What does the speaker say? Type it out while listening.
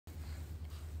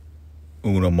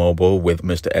UNO Mobile with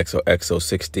Mr.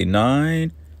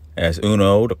 XOXO69 as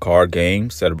UNO, the card game,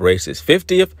 celebrates its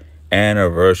 50th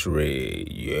anniversary.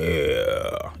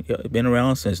 Yeah, it's been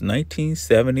around since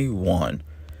 1971.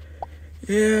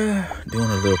 Yeah, doing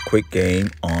a little quick game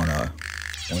on a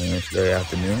Wednesday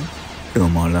afternoon.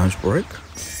 Doing my lunch break.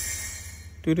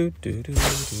 I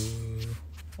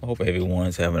hope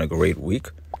everyone's having a great week.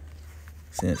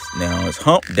 Since now it's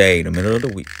hump day, the middle of the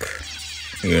week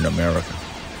here in America.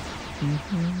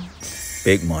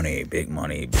 Big money, big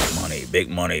money, big money, big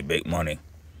money, big money.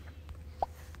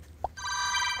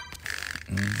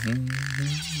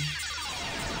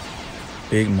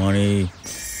 Big money.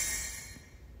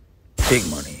 Big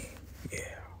money.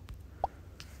 Yeah.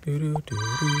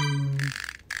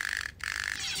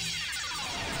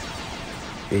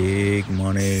 Big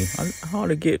money. How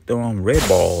to get them red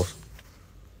balls?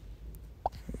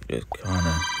 Just kind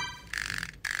of.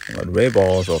 Red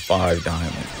balls are 5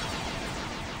 diamonds.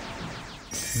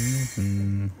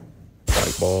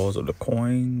 White balls are the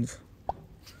coins.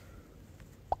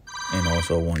 And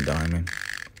also 1 diamond.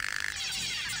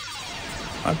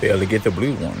 I barely get the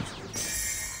blue ones.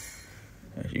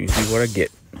 That's usually what I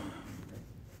get.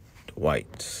 The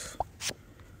whites.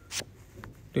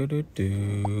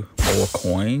 More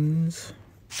coins.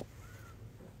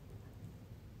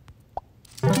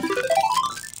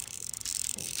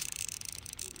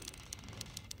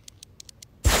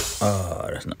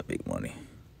 That's not big money.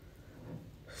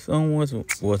 Someone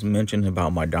was mentioning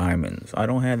about my diamonds. I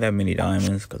don't have that many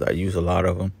diamonds because I use a lot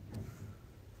of them.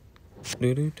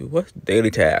 What's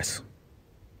daily tasks?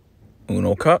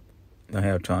 UNO Cup. I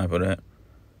have time for that.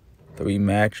 3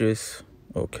 matches.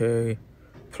 Okay.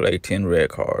 Play 10 red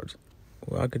cards.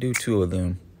 Well, I could do 2 of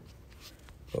them.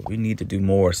 But we need to do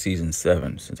more season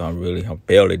 7 since I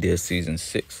barely did season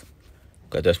 6.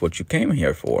 Because that's what you came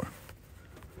here for.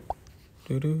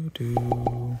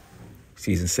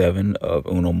 Season 7 of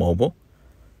UNO Mobile.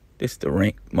 This is the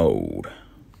rank mode.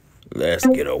 Let's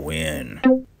get a win.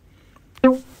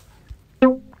 I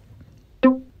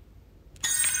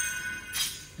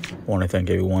want to thank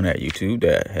everyone at YouTube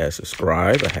that has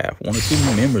subscribed. I have 1 or 2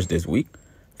 new members this week.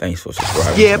 Thanks for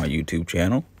subscribing to my YouTube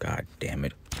channel. God damn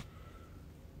it.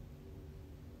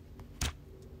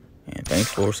 And thanks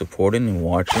for supporting and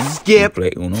watching me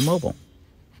play UNO Mobile.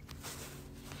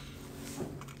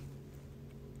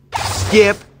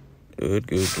 Skip. Good.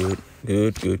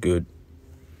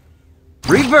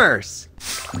 Reverse.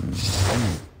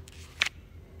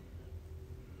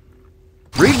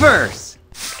 Reverse.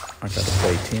 I got to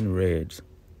play 10 reds.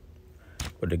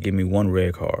 But they give me 1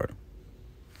 red card.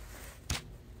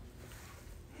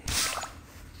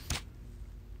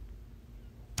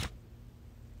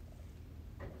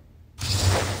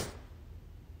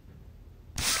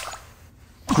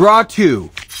 Draw 2.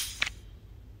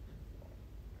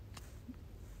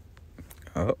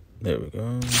 Oh, there we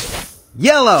go.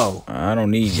 Yellow. I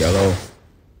don't need yellow.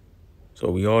 So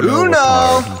we all know what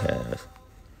card he has.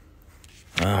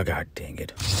 Ah, god dang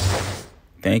it.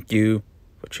 Thank you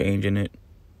for changing it.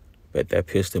 Bet that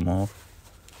pissed him off.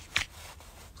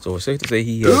 So it's safe to say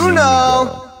he has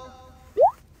UNO.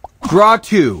 Draw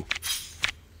 2.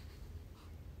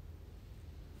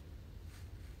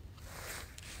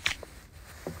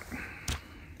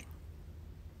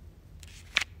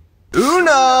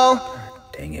 UNO.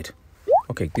 Dang it.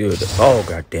 Okay, good. Oh,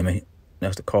 god damn it.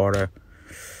 That's the card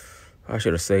I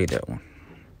should have saved that one.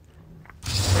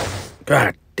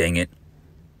 God dang it.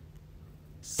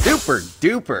 Super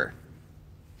duper.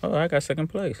 Oh, I got 2nd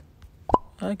place.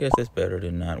 I guess that's better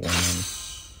than not winning.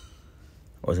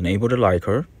 Wasn't able to like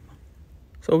her.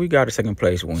 So we got a 2nd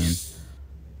place win.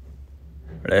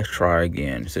 Let's try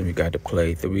again. Since we got to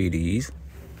play 3 of these.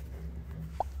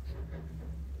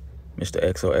 Mr.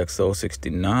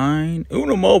 XOXO69.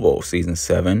 UNO Mobile Season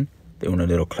 7. Doing a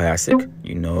little classic.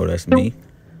 You know that's me.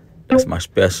 That's my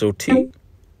specialty.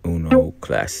 UNO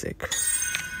Classic.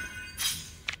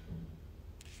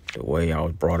 The way I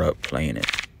was brought up playing it.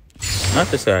 Not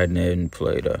to say I didn't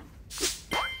play the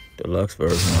deluxe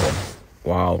version or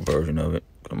wild version of it.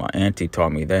 My auntie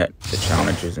taught me that. The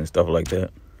challenges and stuff like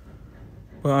that.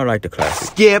 Well, I like the classic.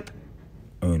 Skip.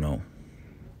 UNO.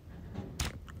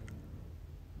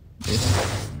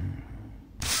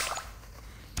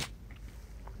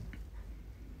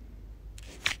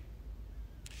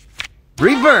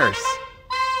 Reverse.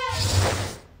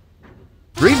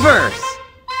 Reverse.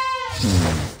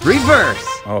 Reverse.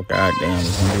 Oh, god damn.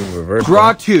 It's going to do reverse.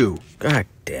 Draw 2. God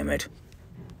damn it.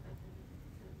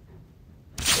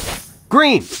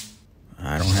 Green.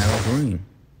 I don't have a green.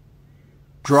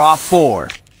 Draw 4.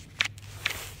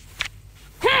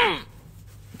 I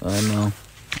know.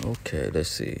 Okay, let's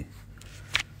see.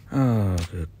 Oh,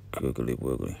 good googly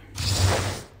woogly.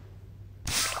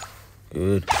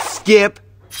 Good. Skip.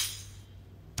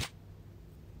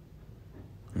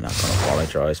 I'm not gonna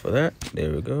apologize for that.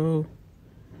 There we go.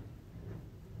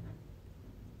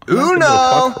 I like the little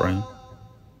clock UNO. frame.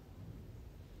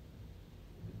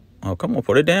 Oh, come on,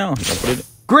 put it down. You gonna put it.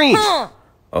 Green.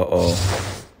 Uh-oh.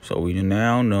 So we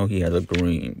now know he has a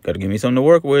green. Gotta give me something to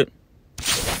work with.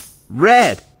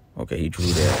 Red. Okay, he drew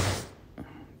that.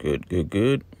 Good, good,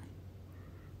 good.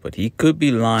 But he could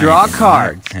be lying. Draw and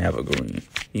cards. not have a green.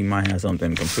 He might have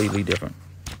something completely different.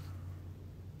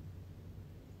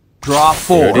 Draw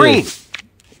 4. Green.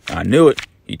 I knew it.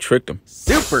 He tricked him.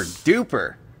 Super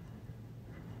duper.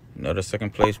 Another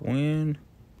second place win.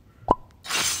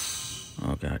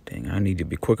 Oh, god dang. I need to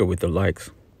be quicker with the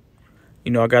likes.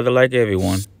 You know, I got to like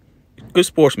everyone. Good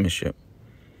sportsmanship.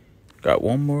 Got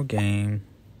one more game.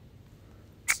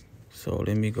 So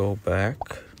let me go back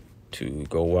to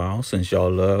Go Wild, since y'all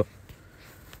love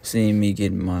seeing me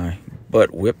get my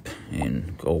butt whipped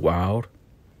and Go Wild.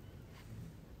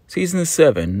 Season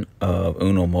 7 of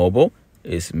UNO Mobile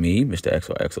is me, Mr.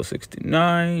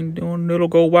 XOXO69, doing a little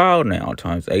Go Wild now,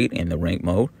 times 8 in the rank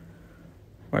mode.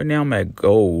 Right now I'm at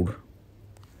gold.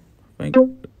 I think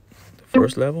the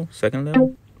first level, second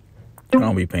level. I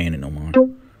don't be paying it no more.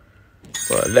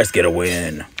 But let's get a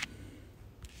win.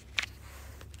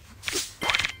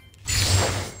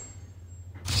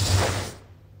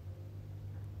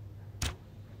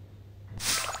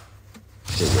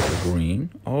 Get rid of the green.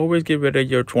 Always get rid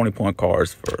of your 20-point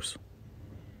cards first.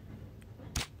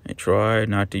 And try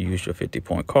not to use your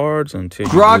 50-point cards until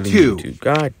you Draw really 2. need to.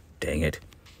 God dang it.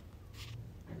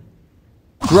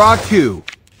 Draw 2.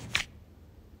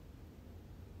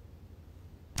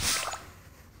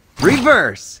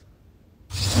 Reverse.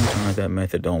 Sometimes that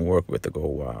method don't work with the Go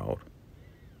Wild.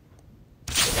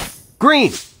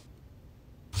 Green.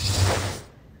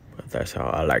 But that's how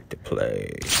I like to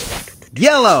play.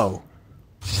 Yellow.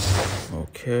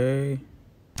 Okay.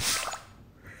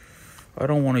 I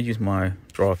don't want to use my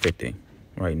draw 50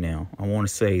 right now. I want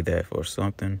to save that for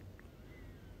something.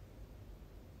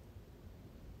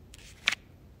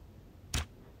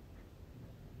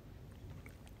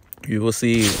 You will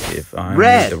see if I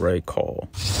made the right call.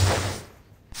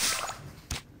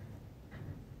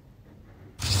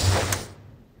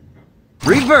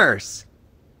 Reverse.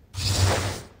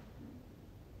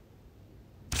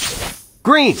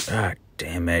 Green. God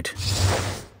damn it.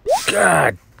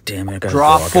 God damn it. I gotta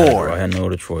Draw I gotta 4. I had no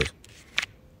other choice.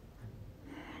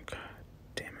 God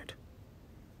damn it.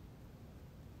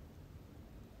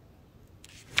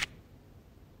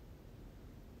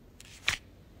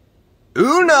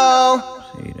 UNO.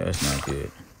 See, that's not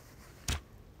good.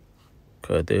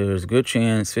 Because there's a good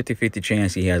chance, 50-50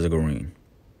 chance he has a green.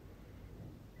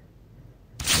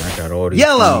 And I got all these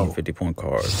Yellow. 50-point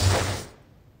cards.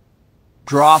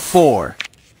 Draw 4.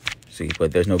 See,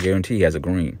 but there's no guarantee he has a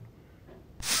green.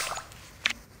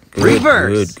 Good,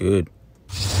 Reverse. Good, good.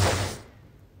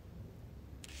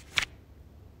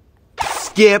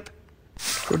 Skip.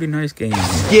 Pretty nice game here.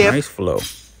 Skip. Nice flow.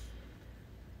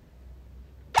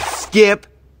 Skip.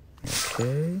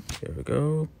 Okay, there we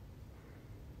go.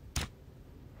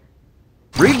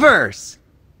 Reverse.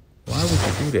 Why would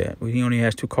you do that? Well, he only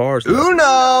has 2 cards left.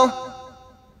 UNO.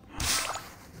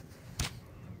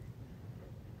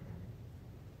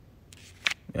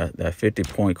 That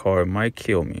 50-point card might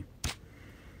kill me.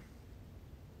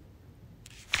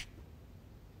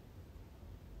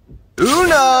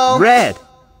 UNO. Red.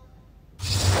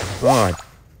 God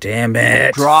damn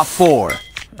it. Draw 4.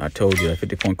 I told you that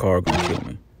 50-point card gonna kill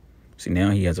me. See, now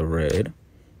he has a red.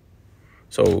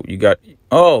 So you got,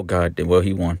 oh god, well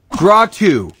he won. Draw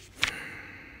 2.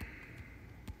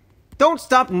 Don't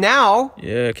stop now.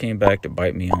 Yeah, it came back to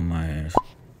bite me on my ass.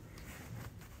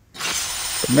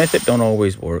 The method don't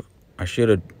always work. I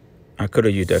could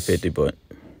have used that 50, but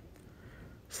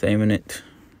saving it.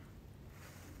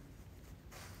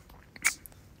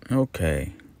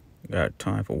 Okay, got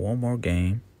time for one more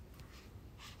game.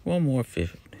 One more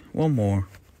 50. One more.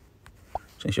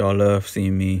 Since y'all love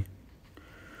seeing me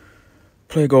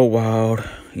play Go Wild,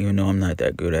 even though I'm not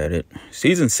that good at it.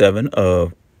 Season 7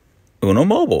 of UNO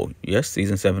Mobile. Yes,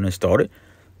 Season 7 has started.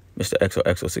 Mr.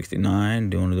 XOXO69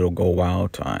 doing a little Go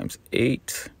Wild times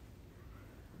 8.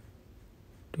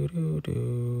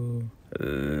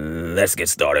 Let's get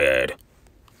started.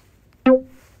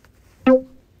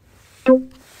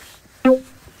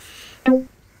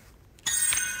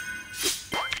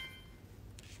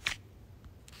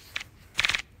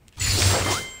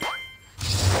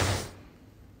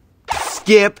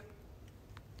 Skip.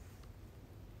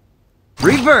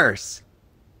 Reverse.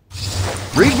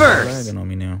 Reverse. Lagging on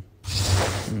me now.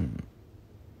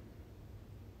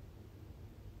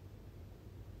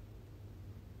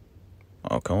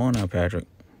 Oh, come on now, Patrick.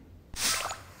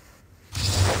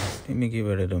 Let me get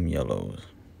rid of them yellows.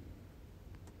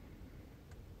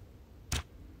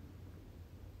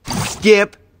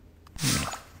 Skip.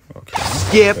 Okay.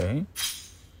 Skip. Okay.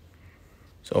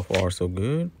 So far, so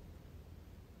good.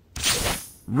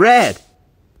 Red.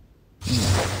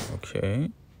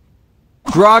 Okay.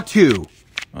 Draw 2.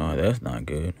 Oh, that's not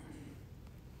good.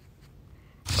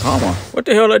 Come on. What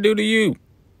the hell I do to you?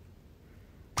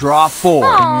 Draw 4.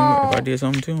 If I did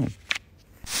something to him.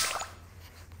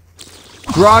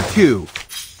 Draw 2.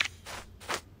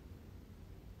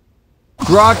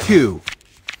 Draw 2.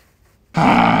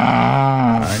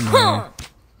 I know.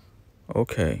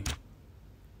 Okay.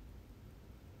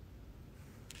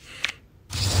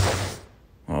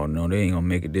 Oh, no, they ain't gonna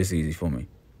make it this easy for me.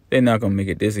 They're not gonna make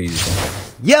it this easy for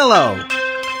me. Yellow.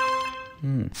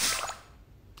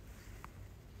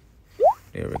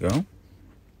 There we go.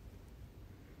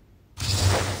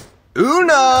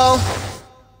 UNO.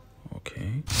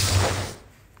 Okay.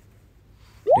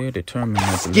 They're determined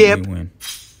not to Skip. let me win.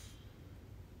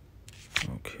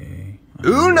 Okay. I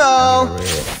UNO. need a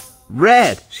red.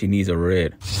 Red. She needs a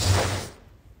red.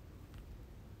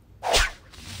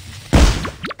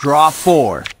 Draw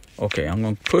 4. Okay, I'm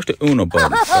gonna push the UNO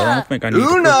button. But I don't think I need to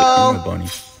push UNO. the UNO button.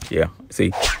 Yeah,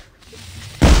 see.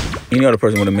 Any other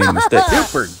person would have made a mistake.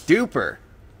 Super duper.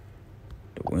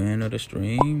 The win of the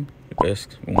stream. The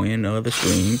best win of the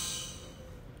stream.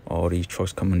 All these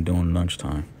trucks coming during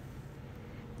lunchtime.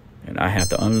 And I have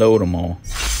to unload them all.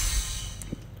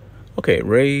 Okay,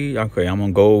 Ray. Okay, I'm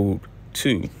on gold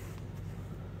 2.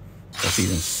 That's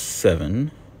season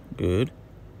 7. Good.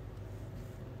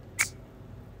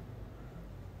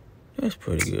 That's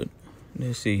pretty good.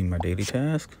 Let's see my daily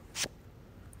task.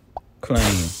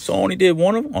 Claim. So I only did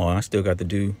one of them? Oh, I still got to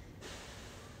do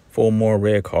 4 more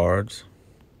red cards.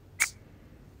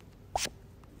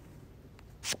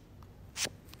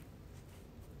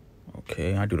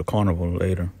 Okay, I do the carnival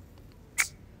later.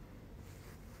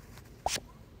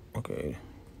 Okay.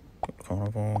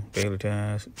 Carnival, daily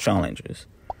tasks, challenges.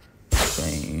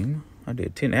 Claim. I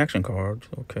did 10 action cards.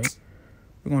 Okay.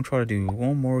 We're going to try to do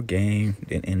one more game,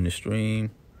 then end the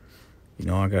stream. You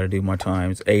know, I got to do my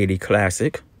times 80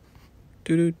 classic.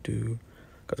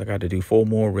 Because I got to do 4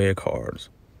 more red cards.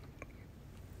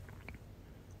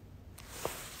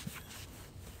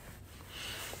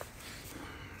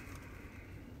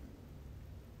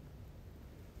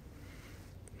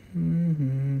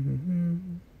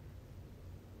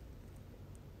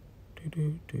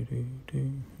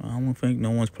 I don't think no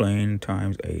one's playing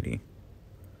times 80.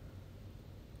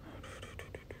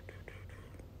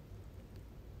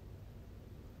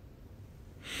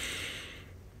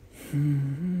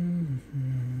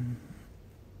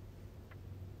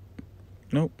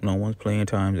 Nope, no one's playing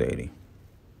times 80.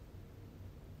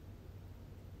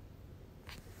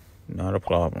 Not a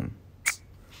problem.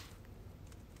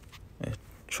 Let's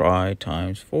try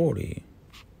times 40.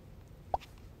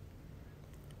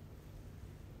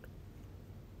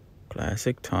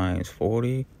 Classic times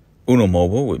 40. Uno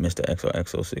Mobile with Mr.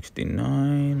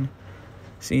 XOXO69.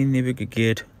 Seeing if we could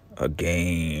get a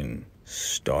game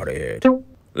started.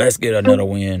 Let's get another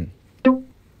win.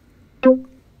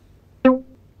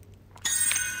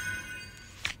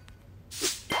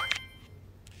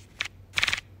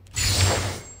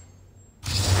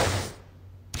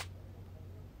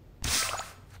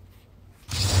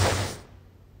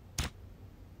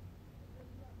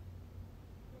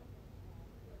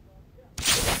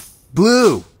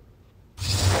 Blue.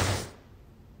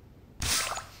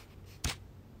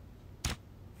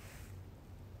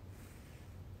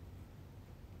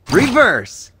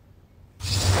 Reverse.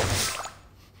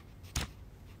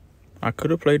 I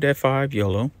could have played that 5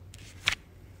 yellow.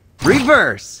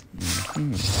 Reverse.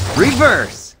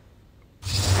 Reverse.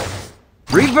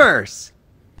 Reverse.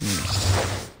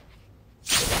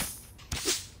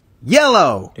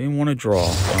 Yellow. Didn't want to draw,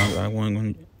 so I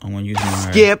want to use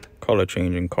my Skip. color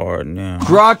changing card now.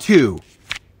 Draw 2.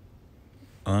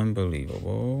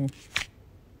 Unbelievable.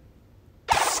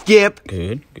 Skip.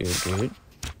 Good, good, good.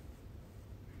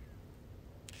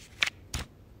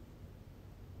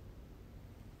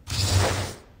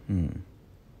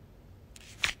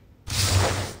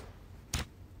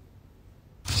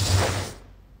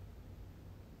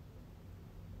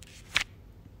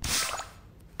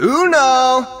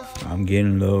 UNO. I'm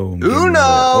getting low. I'm getting UNO.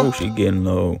 low. Oh, she getting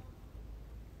low.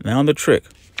 Now the trick.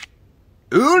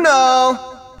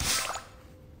 UNO.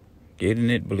 Getting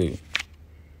it blue.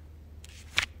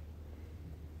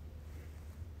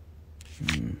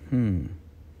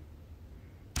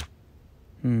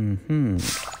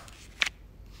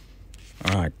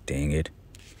 Ah, dang it.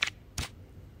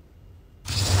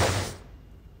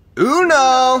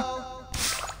 UNO!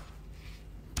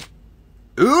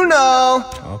 UNO!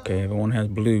 Okay, everyone has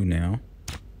blue now.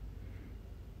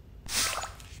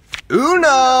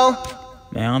 UNO!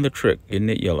 Now the trick, isn't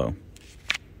it yellow?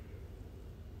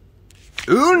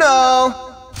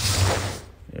 UNO!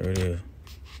 There it is.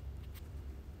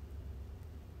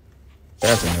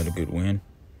 That's another good win.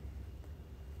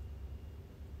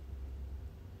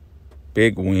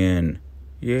 Big win.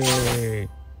 Yay.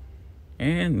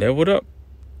 And leveled up.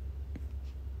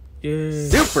 Yay.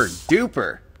 Super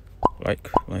duper!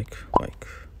 Like.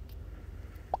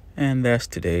 And that's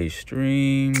today's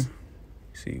stream.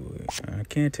 See, I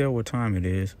can't tell what time it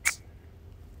is.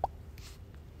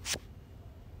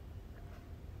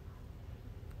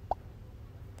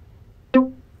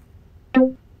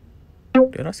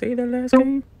 Did I say that last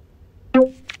game?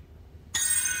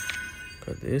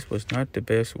 Because this was not the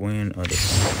best win of the game.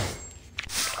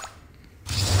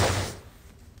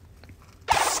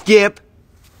 Skip!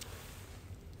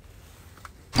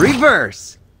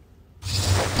 Reverse!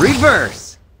 Reverse!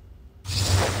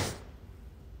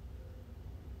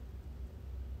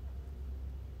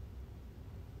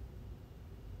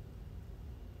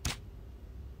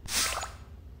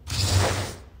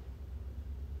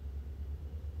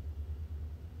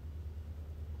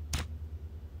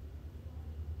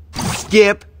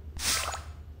 Skip!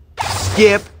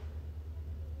 Skip!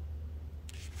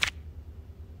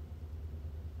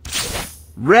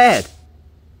 Red!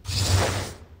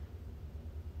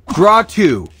 Draw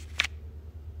 2.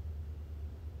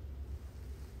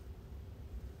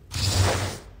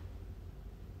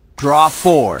 Draw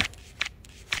 4.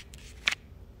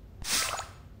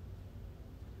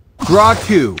 Draw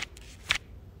 2.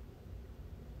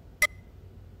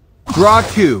 Draw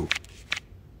 2.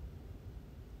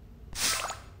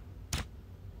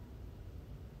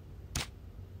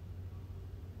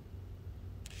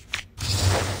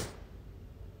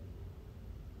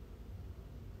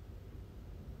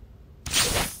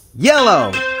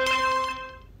 Yellow!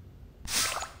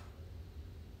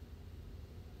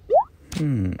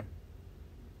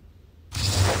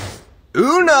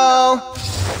 UNO!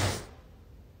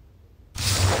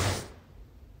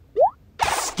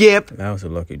 Skip! That was a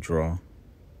lucky draw.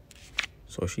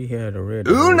 So she had a red.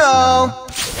 UNO!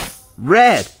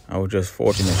 Red! I was just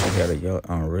fortunate she had a yellow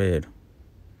on red.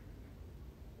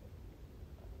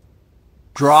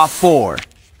 Draw 4.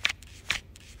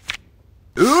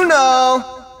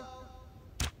 UNO!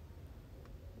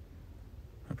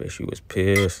 I bet she was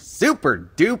pissed. Super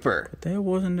duper! But that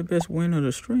wasn't the best win of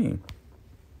the stream.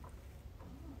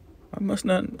 I must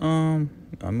not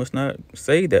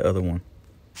say that other one.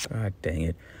 God dang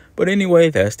it. But anyway,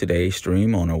 that's today's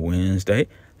stream on a Wednesday.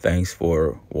 Thanks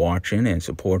for watching and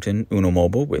supporting Uno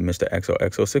Mobile with Mr.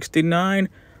 XOXO69.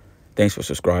 Thanks for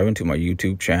subscribing to my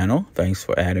YouTube channel. Thanks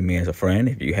for adding me as a friend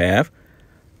if you have.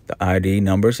 The ID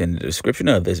numbers in the description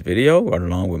of this video, right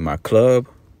along with my club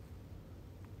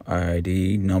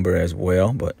ID number as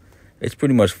well. But it's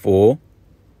pretty much full.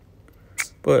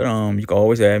 But you can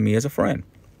always add me as a friend.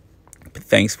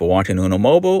 Thanks for watching Uno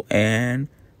Mobile, and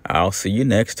I'll see you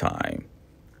next time.